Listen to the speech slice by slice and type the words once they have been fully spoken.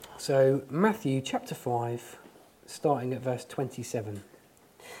So, Matthew chapter 5, starting at verse 27.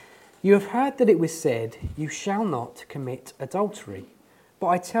 You have heard that it was said, you shall not commit adultery. But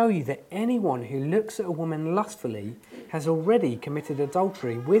I tell you that anyone who looks at a woman lustfully has already committed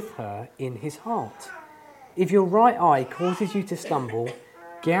adultery with her in his heart. If your right eye causes you to stumble,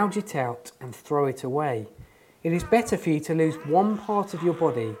 gouge it out and throw it away. It is better for you to lose one part of your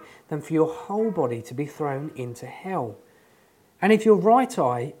body than for your whole body to be thrown into hell. And if your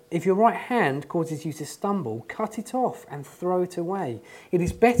right hand causes you to stumble, cut it off and throw it away. It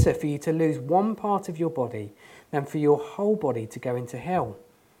is better for you to lose one part of your body than for your whole body to go into hell.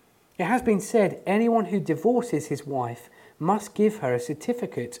 It has been said, anyone who divorces his wife must give her a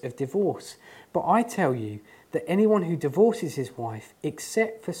certificate of divorce. But I tell you that anyone who divorces his wife,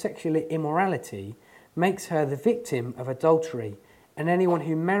 except for sexual immorality, makes her the victim of adultery. And anyone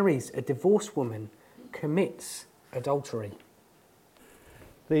who marries a divorced woman commits adultery.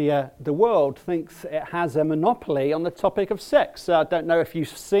 The world thinks it has a monopoly on the topic of sex. I don't know if you've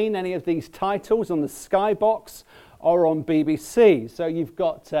seen any of these titles on the Skybox or on BBC. So you've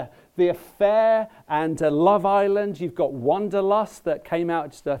got The Affair and Love Island. You've got Wanderlust that came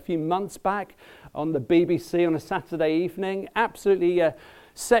out just a few months back on the BBC on a Saturday evening. Absolutely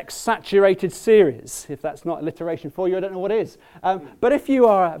sex-saturated series. If that's not alliteration for you, I don't know what is. But if you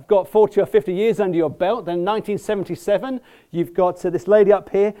have got 40 or 50 years under your belt, then 1977, you've got this lady up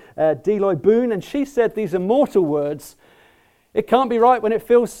here, Deloy Boone, and she said these immortal words, it can't be right when it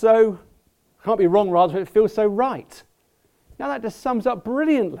feels so, can't be wrong rather, when it feels so right. Now that just sums up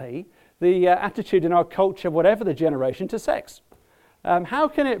brilliantly the attitude in our culture, whatever the generation, to sex. How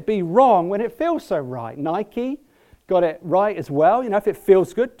can it be wrong when it feels so right? Nike got it right as well. You know, if it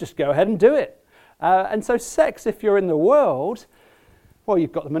feels good, just go ahead and do it. And so sex, if you're in the world, well,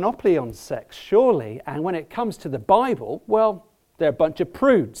 you've got the monopoly on sex, surely. And when it comes to the Bible, well, they're a bunch of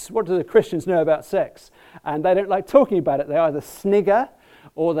prudes. What do the Christians know about sex? And they don't like talking about it. They either snigger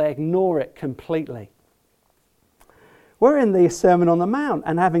or they ignore it completely. We're in the Sermon on the Mount,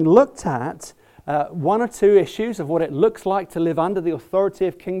 and having looked at one or two issues of what it looks like to live under the authority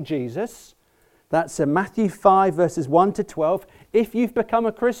of King Jesus. That's Matthew 5, verses 1 to 12. If you've become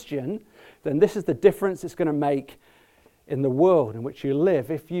a Christian, then this is the difference it's going to make in the world in which you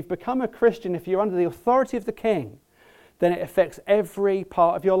live. If you've become a Christian, if you're under the authority of the King, then it affects every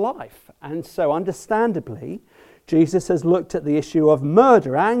part of your life. And so, understandably, Jesus has looked at the issue of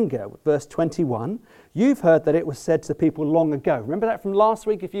murder, anger. Verse 21, you've heard that it was said to the people long ago. Remember that from last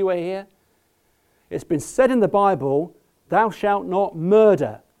week if you were here? It's been said in the Bible, thou shalt not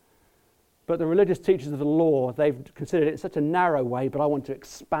murder. But the religious teachers of the law, they've considered it such a narrow way, but I want to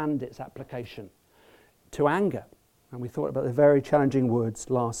expand its application to anger. And we thought about the very challenging words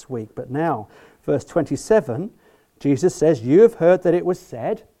last week. But now, verse 27, Jesus says, you have heard that it was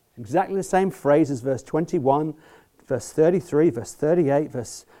said, exactly the same phrase as verse 21, verse 33, verse 38,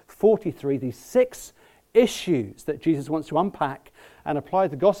 verse 43, these 6 issues that Jesus wants to unpack and apply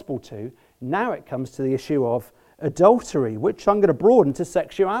the gospel to. Now it comes to the issue of adultery, which I'm going to broaden to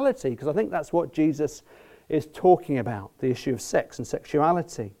sexuality, because I think that's what Jesus is talking about, the issue of sex and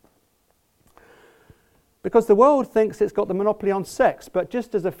sexuality. Because the world thinks it's got the monopoly on sex, but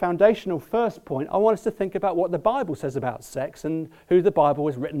just as a foundational first point, I want us to think about what the Bible says about sex and who the Bible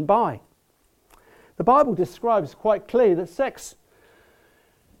was written by. The Bible describes quite clearly that sex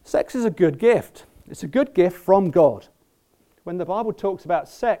is a good gift. It's a good gift from God. When the Bible talks about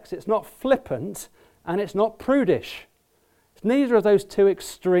sex, it's not flippant and it's not prudish. It's neither of those two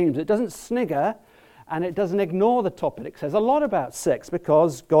extremes. It doesn't snigger and it doesn't ignore the topic. It says a lot about sex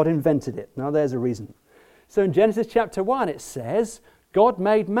because God invented it. Now there's a reason. So in Genesis chapter 1 it says, God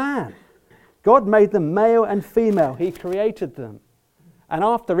made man. God made them male and female. He created them. And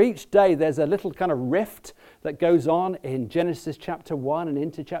after each day there's a little kind of rift that goes on in Genesis chapter 1 and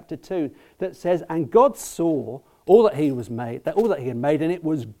into chapter 2 that says, and God saw all that he had made, and it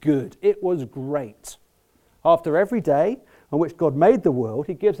was good. It was great. After every day on which God made the world,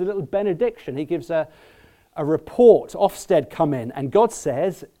 he gives a little benediction. He gives a report. Ofsted come in, and God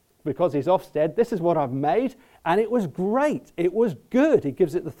says, because he's Ofsted, this is what I've made, and it was great. It was good. He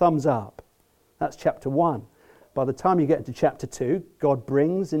gives it the thumbs up. That's chapter 1. By the time you get into chapter 2, God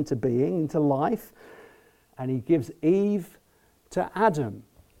brings into being, into life, and he gives Eve to Adam.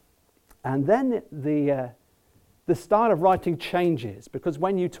 And then the style of writing changes, because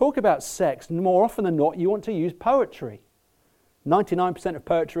when you talk about sex, more often than not, you want to use poetry. 99% of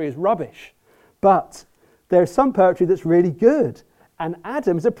poetry is rubbish. But there's some poetry that's really good. And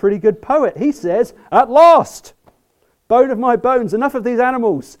Adam's a pretty good poet. He says, at last, bone of my bones, enough of these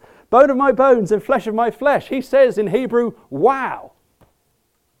animals, bone of my bones and flesh of my flesh. He says in Hebrew, wow.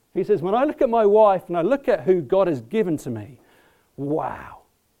 He says, when I look at my wife and I look at who God has given to me, wow.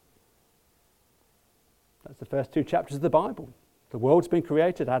 That's the first 2 chapters of the Bible. The world's been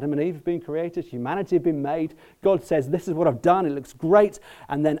created, Adam and Eve have been created, humanity have been made. God says, this is what I've done, it looks great.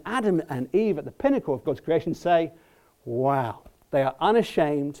 And then Adam and Eve at the pinnacle of God's creation say, wow. They are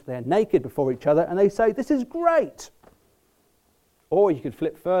unashamed, they are naked before each other, and they say, this is great. Or you could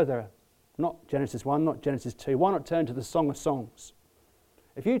flip further, not Genesis 1, not Genesis 2. Why not turn to the Song of Songs?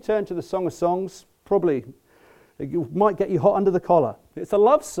 If you turn to the Song of Songs, probably it might get you hot under the collar. It's a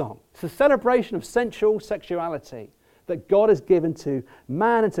love song. It's a celebration of sensual sexuality that God has given to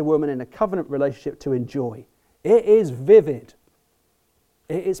man and to woman in a covenant relationship to enjoy. It is vivid.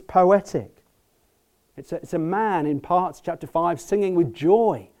 It is poetic. It's a man in parts, chapter 5, singing with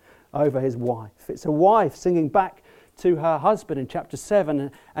joy over his wife. It's a wife singing back to her husband in chapter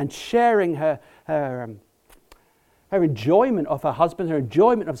 7 and sharing her enjoyment of her husband, her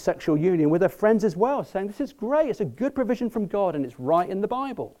enjoyment of sexual union with her friends as well, saying this is great, it's a good provision from God and it's right in the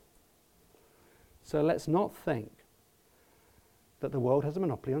Bible. So let's not think that the world has a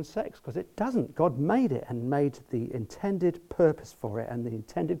monopoly on sex, because it doesn't. God made it and made the intended purpose for it and the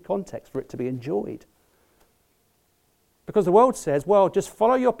intended context for it to be enjoyed. Because the world says, well, just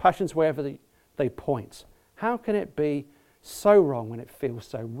follow your passions wherever they point. How can it be so wrong when it feels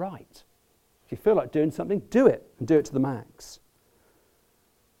so right? If you feel like doing something, do it, and do it to the max.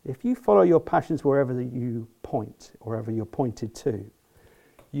 If you follow your passions wherever you point, or wherever you're pointed to,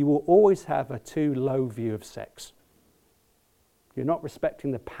 you will always have a too low view of sex. You're not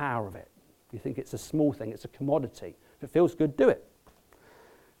respecting the power of it. You think it's a small thing, it's a commodity. If it feels good, do it.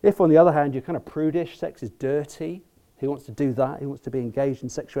 If, on the other hand, you're kind of prudish, sex is dirty, who wants to do that? Who wants to be engaged in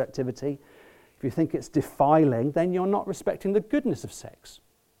sexual activity? If you think it's defiling, then you're not respecting the goodness of sex.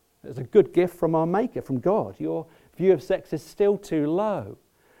 It's a good gift from our Maker, from God. Your view of sex is still too low.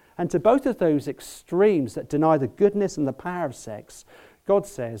 And to both of those extremes that deny the goodness and the power of sex, God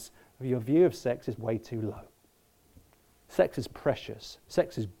says your view of sex is way too low. Sex is precious.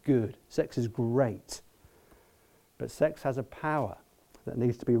 Sex is good. Sex is great. But sex has a power that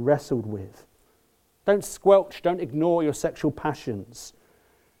needs to be wrestled with. Don't squelch, don't ignore your sexual passions.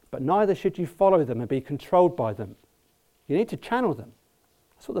 But neither should you follow them and be controlled by them. You need to channel them.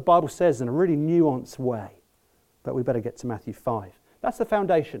 That's what the Bible says in a really nuanced way. But we better get to Matthew 5. That's the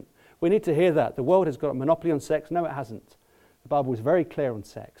foundation. We need to hear that. The world has got a monopoly on sex. No, it hasn't. The Bible is very clear on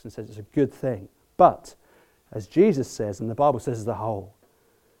sex and says it's a good thing. But, as Jesus says, and the Bible says as a whole,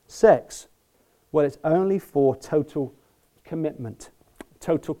 sex, well, it's only for total commitment.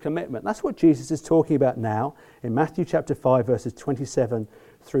 Total commitment. That's what Jesus is talking about now in Matthew chapter 5, verses 27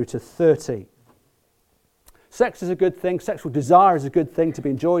 through to 30. Sex is a good thing. Sexual desire is a good thing to be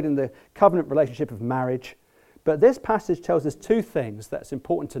enjoyed in the covenant relationship of marriage. But this passage tells us 2 things that's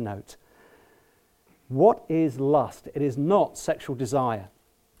important to note. What is lust? It is not sexual desire.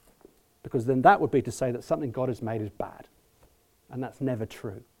 Because then that would be to say that something God has made is bad. And that's never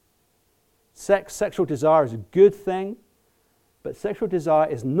true. Sexual desire is a good thing. But sexual desire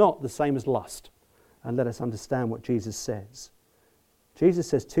is not the same as lust. And let us understand what Jesus says. Jesus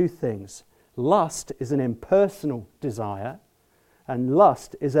says 2 things. Lust is an impersonal desire, and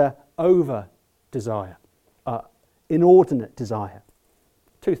lust is an over desire, inordinate desire.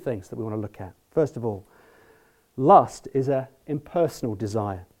 2 things that we want to look at. First of all, lust is an impersonal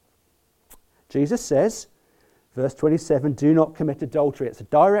desire. Jesus says, verse 27, do not commit adultery. It's a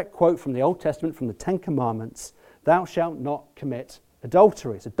direct quote from the Old Testament, from the 10 Commandments. Thou shalt not commit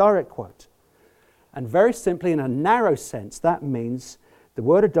adultery. It's a direct quote. And very simply, in a narrow sense, that means, the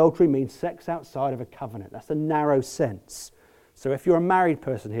word adultery means sex outside of a covenant. That's a narrow sense. So if you're a married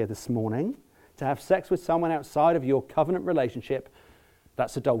person here this morning, to have sex with someone outside of your covenant relationship,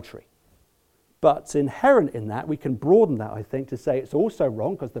 that's adultery. But inherent in that, we can broaden that, I think, to say it's also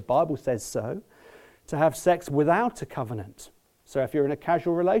wrong, because the Bible says so, to have sex without a covenant. So if you're in a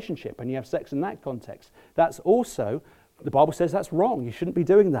casual relationship and you have sex in that context, that's also, the Bible says that's wrong. You shouldn't be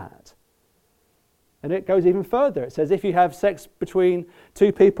doing that. And it goes even further. It says if you have sex between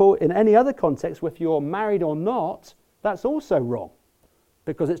 2 people in any other context, whether you're married or not, that's also wrong,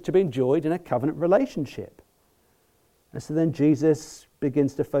 because it's to be enjoyed in a covenant relationship. And so then Jesus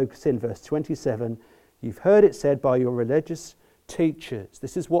begins to focus in, verse 27, you've heard it said by your religious teachers.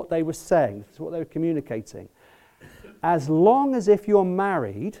 This is what they were saying. This is what they were communicating. As long as if you're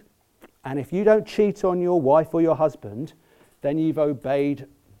married, and if you don't cheat on your wife or your husband, then you've obeyed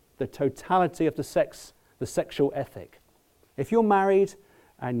the totality of the sexual ethic. If you're married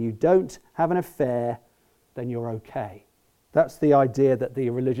and you don't have an affair, then you're okay. That's the idea that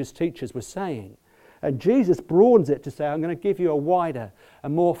the religious teachers were saying. And Jesus broadens it to say, I'm going to give you a wider, a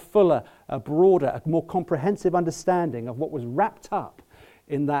more fuller, a broader, a more comprehensive understanding of what was wrapped up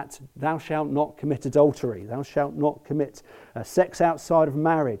in that thou shalt not commit adultery, thou shalt not commit sex outside of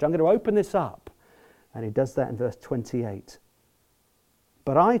marriage. I'm going to open this up. And he does that in verse 28.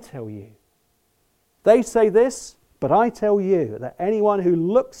 But I tell you, they say this, but I tell you that anyone who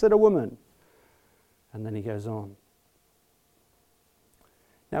looks at a woman, and then he goes on.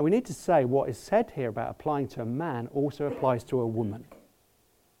 Now we need to say what is said here about applying to a man also applies to a woman.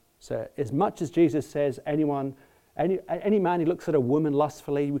 So as much as Jesus says any man who looks at a woman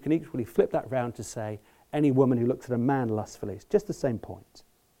lustfully, we can equally flip that round to say any woman who looks at a man lustfully. It's just the same point.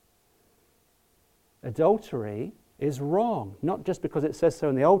 Adultery is wrong, not just because it says so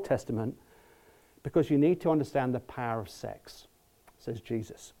in the Old Testament, because you need to understand the power of sex, says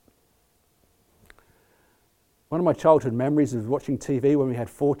Jesus. One of my childhood memories was watching TV when we had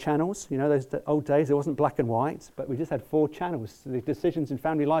 4 channels. You know, those old days, it wasn't black and white, but we just had 4 channels. The decisions in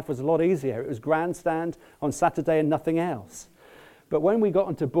family life was a lot easier. It was Grandstand on Saturday and nothing else. But when we got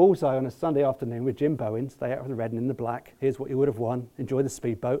onto Bullseye on a Sunday afternoon with Jim Bowen, stay out of the red and in the black, here's what you would have won, enjoy the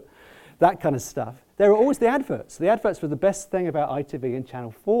speedboat, that kind of stuff, there were always the adverts. The adverts were the best thing about ITV and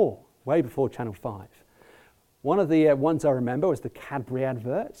Channel 4, way before Channel 5. One of the ones I remember was the Cadbury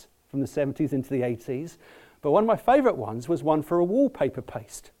advert from the 70s into the 80s. But one of my favourite ones was one for a wallpaper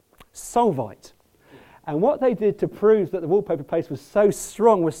paste, Solvite. And what they did to prove that the wallpaper paste was so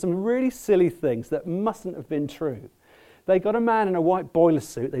strong was some really silly things that mustn't have been true. They got a man in a white boiler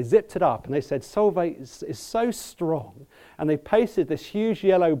suit, they zipped it up, and they said, Solvite is so strong. And they pasted this huge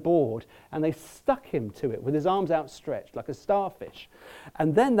yellow board, and they stuck him to it with his arms outstretched like a starfish.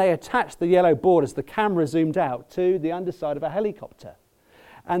 And then they attached the yellow board as the camera zoomed out to the underside of a helicopter.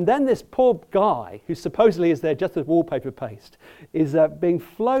 And then this poor guy, who supposedly is there just as wallpaper paste, is being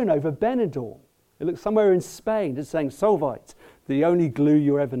flown over Benidorm. It looks somewhere in Spain, just saying, Solvite, the only glue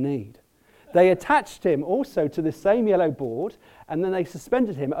you ever need. They attached him also to the same yellow board, and then they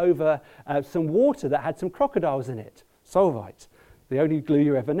suspended him over some water that had some crocodiles in it. Solvite, the only glue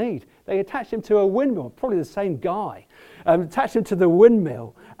you ever need. They attached him to a windmill, probably the same guy. Attached him to the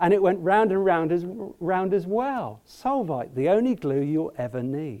windmill, and it went round and round as well. Solvite, the only glue you'll ever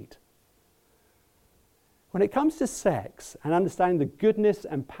need. When it comes to sex and understanding the goodness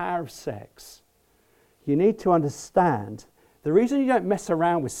and power of sex, you need to understand the reason you don't mess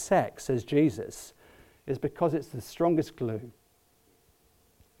around with sex, says Jesus, is because it's the strongest glue.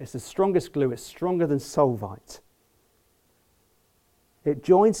 It's the strongest glue. It's stronger than Solvite. It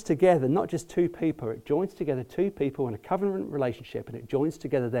joins together not just 2 people, it joins together 2 people in a covenant relationship, and it joins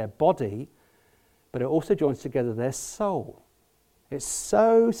together their body, but it also joins together their soul. It's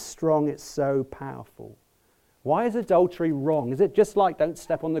so strong, it's so powerful. Why is adultery wrong? Is it just like don't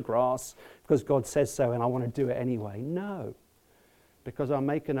step on the grass because God says so and I want to do it anyway? No, because our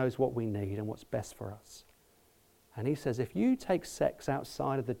Maker knows what we need and what's best for us. And he says if you take sex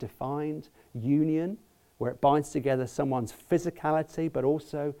outside of the defined union, where it binds together someone's physicality but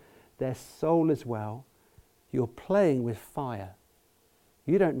also their soul as well, you're playing with fire.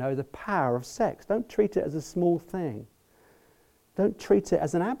 You don't know the power of sex. Don't treat it as a small thing. Don't treat it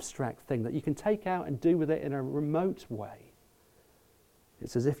as an abstract thing that you can take out and do with it in a remote way.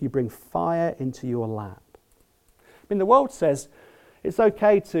 It's as if you bring fire into your lap. I mean, the world says it's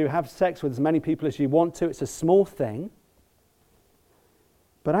okay to have sex with as many people as you want to. It's a small thing.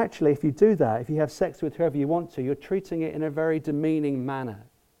 But actually, if you do that, if you have sex with whoever you want to, you're treating it in a very demeaning manner.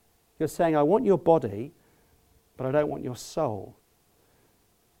 You're saying, I want your body, but I don't want your soul.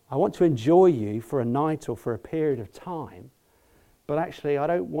 I want to enjoy you for a night or for a period of time, but actually I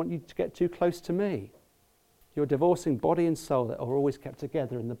don't want you to get too close to me. You're divorcing body and soul that are always kept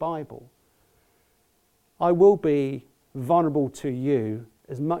together in the Bible. I will be vulnerable to you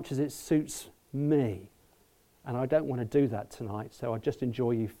as much as it suits me. And I don't want to do that tonight, so I just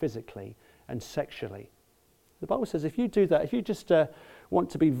enjoy you physically and sexually. The Bible says if you do that, if you just want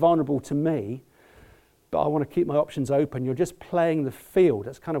to be vulnerable to me, but I want to keep my options open, you're just playing the field.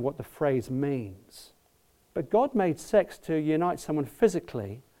 That's kind of what the phrase means. But God made sex to unite someone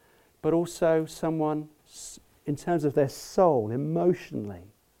physically, but also someone in terms of their soul,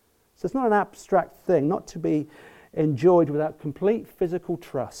 emotionally. So it's not an abstract thing, not to be enjoyed without complete physical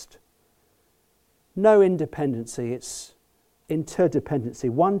trust. No independency, it's interdependency,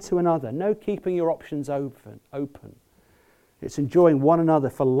 one to another. No keeping your options open. It's enjoying one another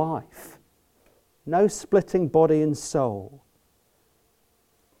for life. No splitting body and soul.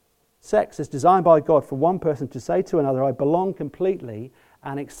 Sex is designed by God for one person to say to another, I belong completely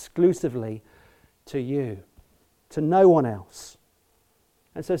and exclusively to you, to no one else.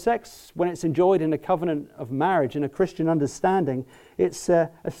 And so sex, when it's enjoyed in a covenant of marriage, in a Christian understanding, it's a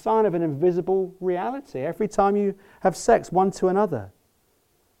sign of an invisible reality. Every time you have sex one to another.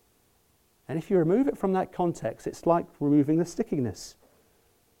 And if you remove it from that context, it's like removing the stickiness.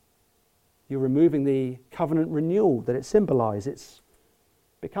 You're removing the covenant renewal that it symbolizes.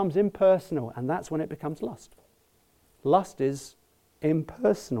 It becomes impersonal, and that's when it becomes lust. Lust is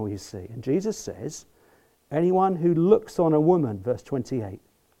impersonal, you see. And Jesus says, anyone who looks on a woman, verse 28,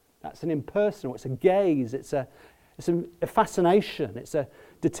 that's an impersonal, it's a gaze, it's a fascination, it's a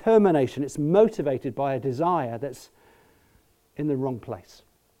determination, it's motivated by a desire that's in the wrong place.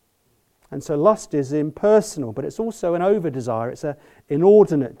 And so lust is impersonal, but it's also an over-desire, it's an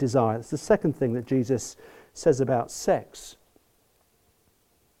inordinate desire. That's the second thing that Jesus says about sex.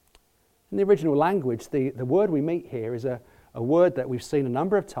 In the original language, the word we meet here is a word that we've seen a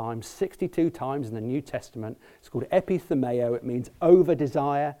number of times, 62 times in the New Testament. It's called epithumeo. It means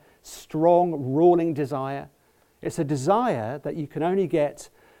over-desire, strong, ruling desire. It's a desire that you can only get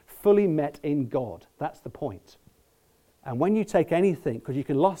fully met in God. That's the point. And when you take anything, because you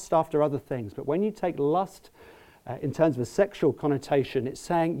can lust after other things, but when you take lust in terms of a sexual connotation, it's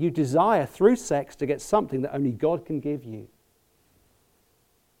saying you desire through sex to get something that only God can give you.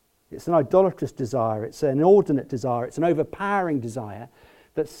 It's an idolatrous desire, it's an inordinate desire, it's an overpowering desire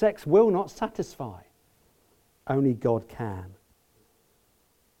that sex will not satisfy. Only God can.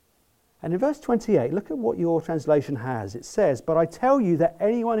 And in verse 28, look at what your translation has. It says, "But I tell you that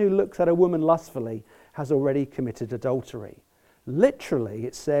anyone who looks at a woman lustfully has already committed adultery." Literally,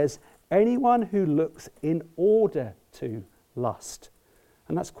 it says, anyone who looks in order to lust.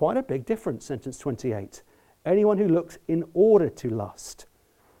 And that's quite a big difference, sentence 28. Anyone who looks in order to lust.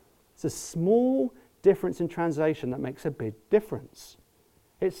 It's a small difference in translation that makes a big difference.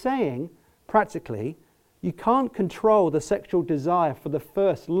 It's saying, practically, you can't control the sexual desire for the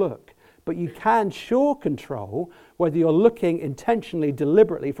first look, but you can sure control whether you're looking intentionally,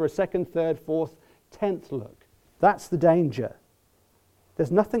 deliberately for a second, third, fourth, 10th look. That's the danger.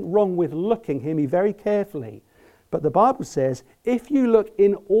 There's nothing wrong with looking, hear me very carefully. But the Bible says, if you look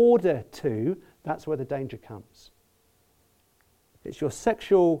in order to, that's where the danger comes. It's your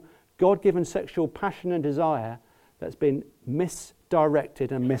sexual, God-given sexual passion and desire that's been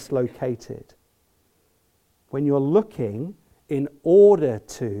misdirected and mislocated. When you're looking in order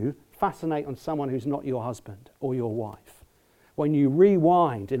to fascinate on someone who's not your husband or your wife. When you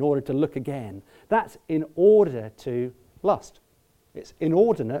rewind in order to look again, that's in order to lust. It's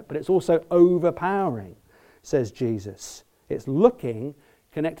inordinate, but it's also overpowering, says Jesus. It's looking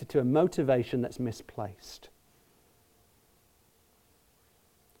connected to a motivation that's misplaced.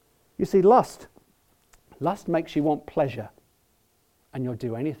 You see, lust makes you want pleasure, and you'll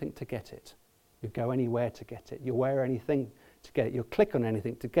do anything to get it. You'll go anywhere to get it. You'll wear anything to get it. You'll click on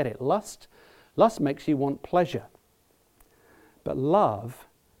anything to get it. Lust makes you want pleasure. But love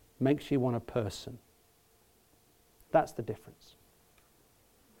makes you want a person. That's the difference.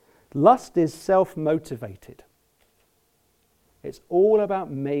 Lust is self-motivated. It's all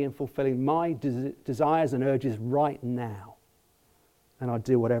about me and fulfilling my desires and urges right now. And I'll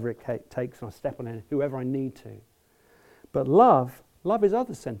do whatever it takes, and I'll step on whoever I need to. But love is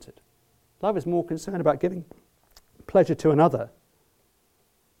other-centered. Love is more concerned about giving pleasure to another.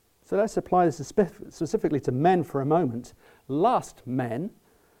 So let's apply this specifically to men for a moment. Lust, men,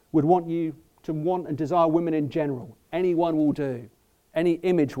 would want you to want and desire women in general. Anyone will do. Any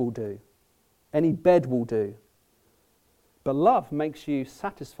image will do. Any bed will do. But love makes you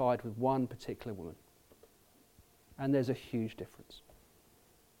satisfied with one particular woman. And there's a huge difference.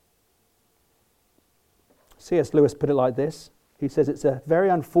 C.S. Lewis put it like this. He says it's a very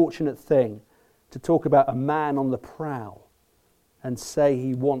unfortunate thing to talk about a man on the prowl and say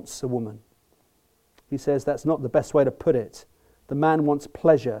he wants a woman. He says that's not the best way to put it. The man wants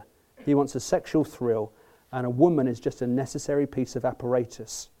pleasure. He wants a sexual thrill, and a woman is just a necessary piece of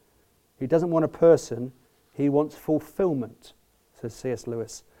apparatus. He doesn't want a person, he wants fulfillment, says C.S.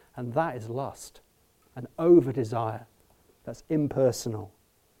 Lewis. And that is lust, an over-desire that's impersonal.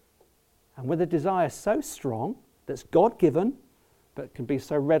 And with a desire so strong that's God-given, but can be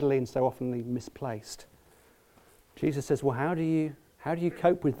so readily and so often misplaced. Jesus says, well, how do you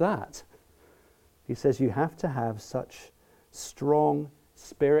cope with that? He says you have to have such strong,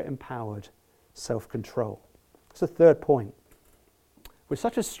 spirit-empowered self-control. That's the third point. With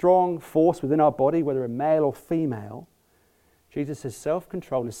such a strong force within our body, whether a male or female, Jesus says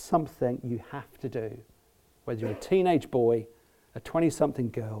self-control is something you have to do. Whether you're a teenage boy, a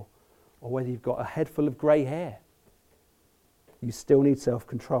 20-something girl, or whether you've got a head full of grey hair, you still need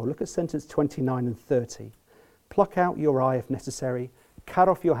self-control. Look at sentence 29 and 30. Pluck out your eye if necessary, cut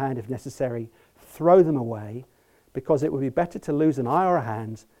off your hand if necessary, throw them away, because it would be better to lose an eye or a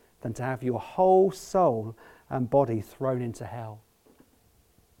hand than to have your whole soul and body thrown into hell.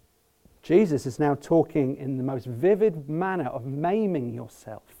 Jesus is now talking in the most vivid manner of maiming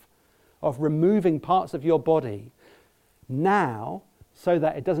yourself, of removing parts of your body now so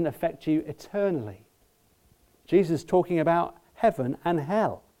that it doesn't affect you eternally. Jesus is talking about heaven and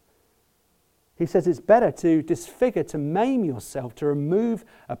hell. He says it's better to disfigure, to maim yourself, to remove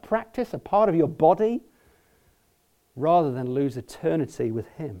a practice, a part of your body, rather than lose eternity with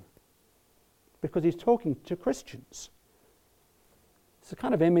him. Because he's talking to Christians. It's a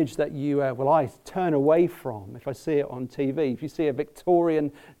kind of image that I turn away from if I see it on TV. If you see a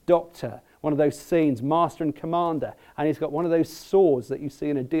Victorian doctor, one of those scenes, Master and Commander, and he's got one of those saws that you see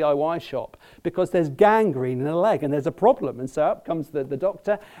in a DIY shop because there's gangrene in the leg and there's a problem. And so up comes the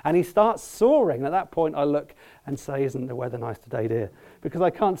doctor and he starts sawing. And at that point I look and say, isn't the weather nice today, dear? Because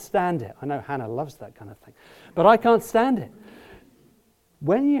I can't stand it. I know Hannah loves that kind of thing. But I can't stand it.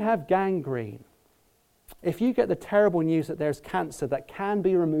 When you have gangrene, if you get the terrible news that there's cancer that can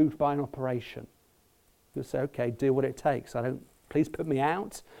be removed by an operation, you'll say, okay, do what it takes. Please put me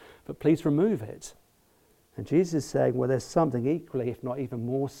out, but please remove it. And Jesus is saying, well, there's something equally, if not even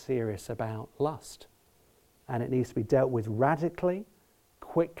more serious about lust. And it needs to be dealt with radically,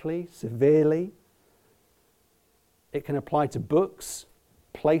 quickly, severely. It can apply to books,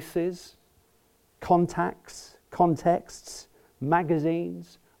 places, contacts, contexts,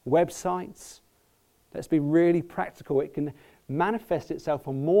 magazines, websites. Let's be really practical. It can manifest itself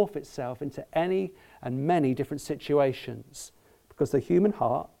or morph itself into any and many different situations because the human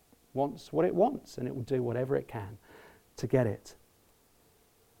heart wants what it wants and it will do whatever it can to get it.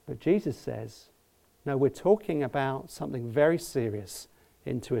 But Jesus says, no, we're talking about something very serious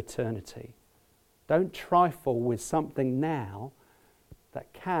into eternity. Don't trifle with something now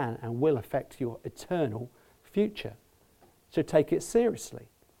that can and will affect your eternal future. So take it seriously.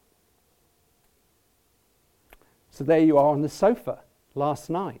 So there you are on the sofa last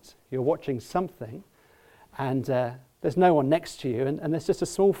night. You're watching something and there's no one next to you and there's just a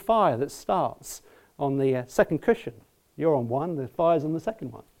small fire that starts on the second cushion. You're on one, the fire's on the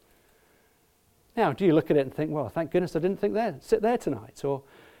second one. Now, do you look at it and think, well, thank goodness I didn't sit there tonight, or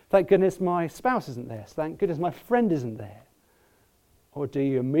thank goodness my spouse isn't there, thank goodness my friend isn't there? Or do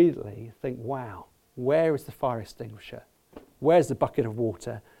you immediately think, wow, where is the fire extinguisher? Where's the bucket of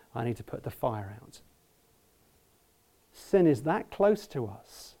water? I need to put the fire out. Sin is that close to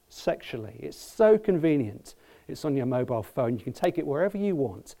us sexually. It's so convenient. It's on your mobile phone. You can take it wherever you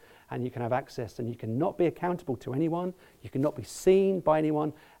want and you can have access and you can not be accountable to anyone. You can not be seen by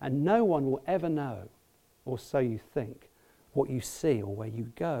anyone and no one will ever know, or so you think, what you see or where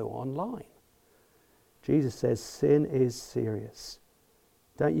you go online. Jesus says sin is serious.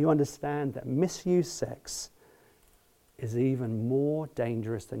 Don't you understand that misused sex is even more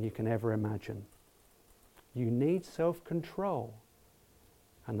dangerous than you can ever imagine? You need self-control.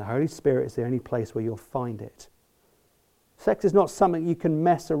 And the Holy Spirit is the only place where you'll find it. Sex is not something you can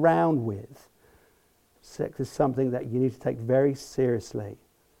mess around with. Sex is something that you need to take very seriously.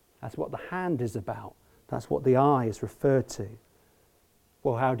 That's what the hand is about. That's what the eye is referred to.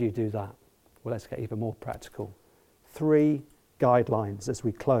 Well, how do you do that? Well, let's get even more practical. 3 guidelines as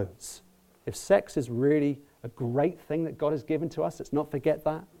we close. If sex is really a great thing that God has given to us, let's not forget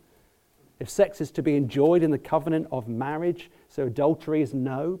that. If sex is to be enjoyed in the covenant of marriage, so adultery is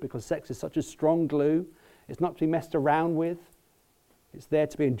no, because sex is such a strong glue. It's not to be messed around with. It's there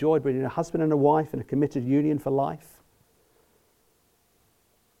to be enjoyed between a husband and a wife in a committed union for life.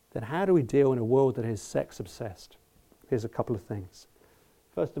 Then how do we deal in a world that is sex obsessed? Here's a couple of things.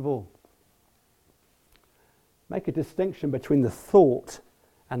 First of all, make a distinction between the thought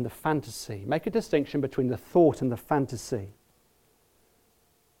and the fantasy. Make a distinction between the thought and the fantasy.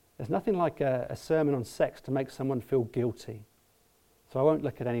 There's nothing like a sermon on sex to make someone feel guilty. So I won't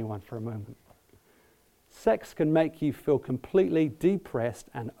look at anyone for a moment. Sex can make you feel completely depressed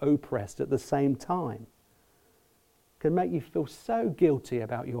and oppressed at the same time. It can make you feel so guilty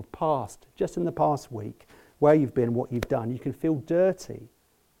about your past, just in the past week, where you've been, what you've done. You can feel dirty.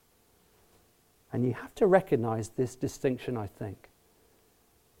 And you have to recognize this distinction, I think.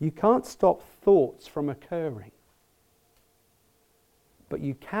 You can't stop thoughts from occurring. But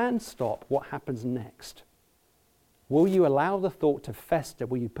you can stop what happens next. Will you allow the thought to fester?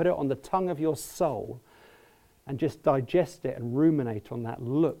 Will you put it on the tongue of your soul and just digest it and ruminate on that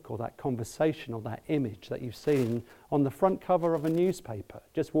look or that conversation or that image that you've seen on the front cover of a newspaper,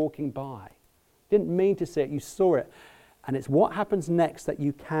 just walking by? Didn't mean to see it, you saw it. And it's what happens next that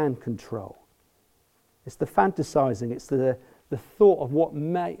you can control. It's the fantasizing, it's the the thought of what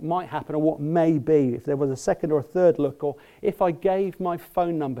might happen or what may be, if there was a second or a third look, or if I gave my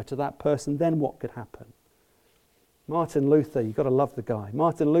phone number to that person, then what could happen? Martin Luther, you've got to love the guy.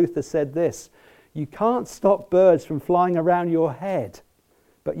 Martin Luther said this: you can't stop birds from flying around your head,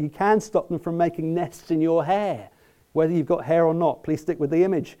 but you can stop them from making nests in your hair. Whether you've got hair or not, please stick with the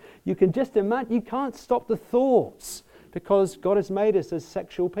image. You can just imagine, you can't stop the thoughts because God has made us as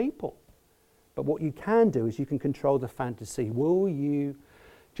sexual people. But what you can do is you can control the fantasy. Will you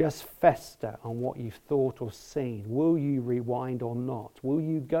just fester on what you've thought or seen? Will you rewind or not? Will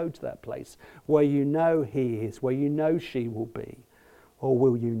you go to that place where you know he is, where you know she will be, or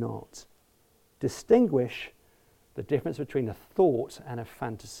will you not? Distinguish the difference between a thought and a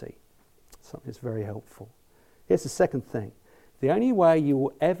fantasy. Something that's very helpful. Here's the second thing. The only way you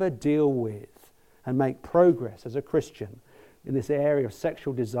will ever deal with and make progress as a Christian in this area of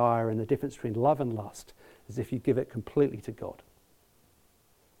sexual desire and the difference between love and lust is if you give it completely to God.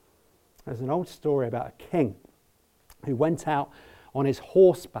 There's an old story about a king who went out on his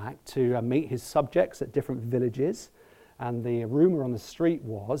horseback to meet his subjects at different villages, and the rumour on the street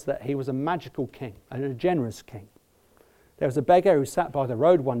was that he was a magical king and a generous king. There was a beggar who sat by the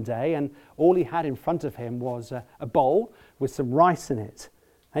road one day, and all he had in front of him was a bowl with some rice in it.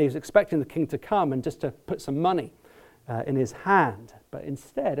 And he was expecting the king to come and just to put some money in his hand. But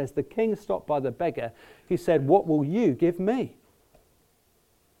instead, as the king stopped by the beggar, he said, "What will you give me?"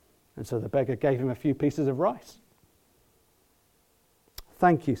 And so the beggar gave him a few pieces of rice.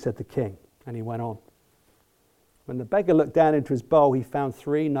 "Thank you," said the king, and he went on. When the beggar looked down into his bowl, he found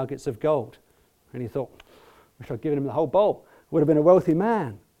 3 nuggets of gold. And he thought, "Wish I'd given him the whole bowl. Would have been a wealthy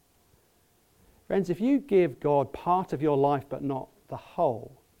man." Friends, if you give God part of your life but not the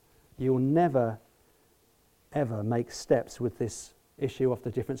whole, you'll never, ever make steps with this issue of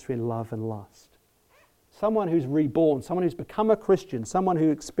the difference between love and lust. Someone who's reborn, someone who's become a Christian, someone who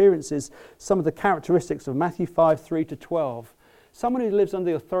experiences some of the characteristics of Matthew 5:3-12, someone who lives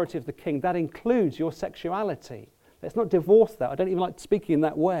under the authority of the king, that includes your sexuality. Let's not divorce that. I don't even like speaking in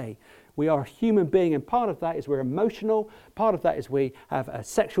that way. We are a human being, and part of that is we're emotional. Part of that is we have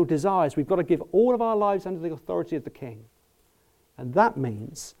sexual desires. We've got to give all of our lives under the authority of the king. And that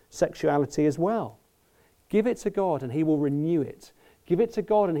means sexuality as well. Give it to God and he will renew it. Give it to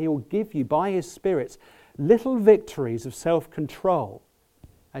God and he will give you, by his Spirit, little victories of self-control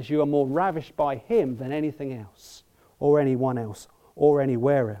as you are more ravished by him than anything else, or anyone else, or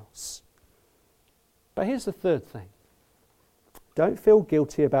anywhere else. But here's the third thing. Don't feel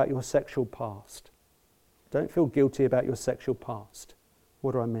guilty about your sexual past. Don't feel guilty about your sexual past.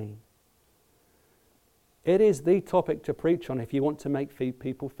 What do I mean? It is the topic to preach on if you want to make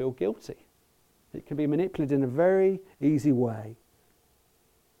people feel guilty. It can be manipulated in a very easy way.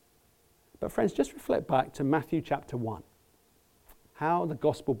 But friends, just reflect back to Matthew chapter 1. How the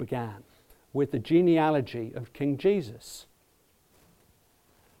gospel began with the genealogy of King Jesus.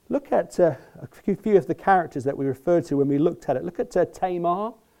 Look at a few of the characters that we referred to when we looked at it. Look at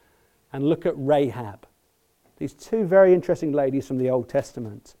Tamar and look at Rahab. These 2 very interesting ladies from the Old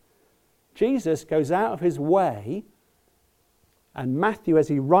Testament. Jesus goes out of his way, and Matthew, as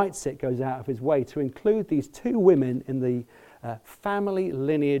he writes it, goes out of his way to include these 2 women in the family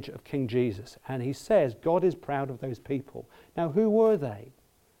lineage of King Jesus. And he says God is proud of those people. Now, who were they?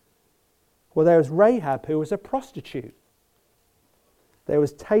 Well, there was Rahab, who was a prostitute. There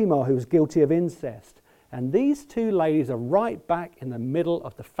was Tamar, who was guilty of incest. And these 2 ladies are right back in the middle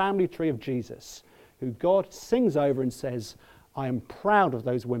of the family tree of Jesus, who God sings over and says, "I am proud of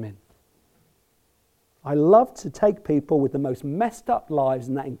those women." I love to take people with the most messed up lives,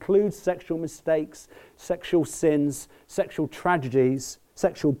 and that includes sexual mistakes, sexual sins, sexual tragedies,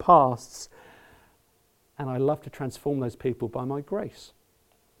 sexual pasts, and I love to transform those people by my grace.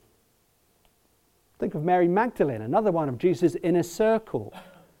 Think of Mary Magdalene, another one of Jesus' inner circle.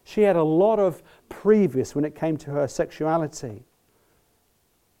 She had a lot of previous when it came to her sexuality,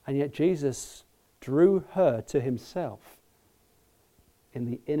 and yet Jesus drew her to himself in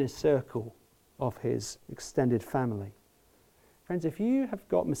the inner circle of his extended family. Friends, if you have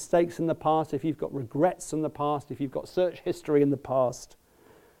got mistakes in the past, if you've got regrets in the past, if you've got search history in the past,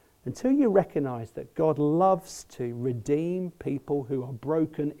 until you recognize that God loves to redeem people who are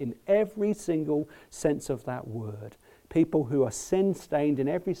broken in every single sense of that word, people who are sin-stained in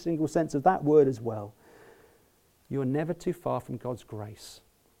every single sense of that word as well, you're never too far from God's grace.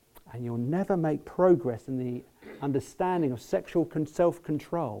 And you'll never make progress in the understanding of sexual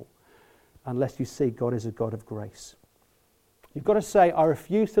self-control unless you see God is a God of grace. You've got to say, I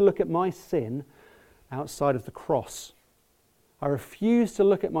refuse to look at my sin outside of the cross. I refuse to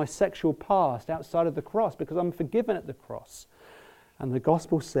look at my sexual past outside of the cross because I'm forgiven at the cross. And the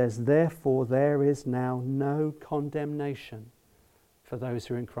gospel says, therefore there is now no condemnation for those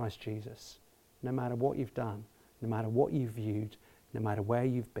who are in Christ Jesus. No matter what you've done, no matter what you've viewed, no matter where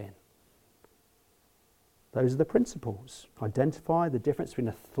you've been. Those are the principles. Identify the difference between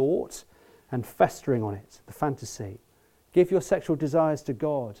a thought and festering on it, the fantasy. Give your sexual desires to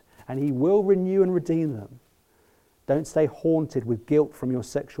God, and He will renew and redeem them. Don't stay haunted with guilt from your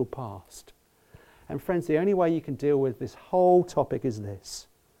sexual past. And friends, the only way you can deal with this whole topic is this.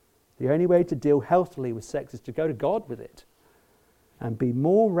 The only way to deal healthily with sex is to go to God with it and be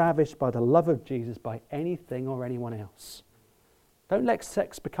more ravished by the love of Jesus by anything or anyone else. Don't let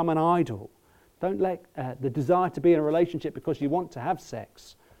sex become an idol. Don't let the desire to be in a relationship because you want to have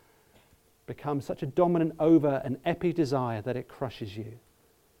sex become such a dominant over and epi desire that it crushes you.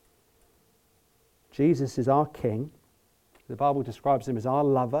 Jesus is our King. The Bible describes Him as our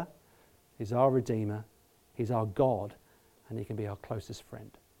lover. He's our Redeemer. He's our God. And He can be our closest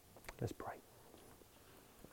friend. Let's pray.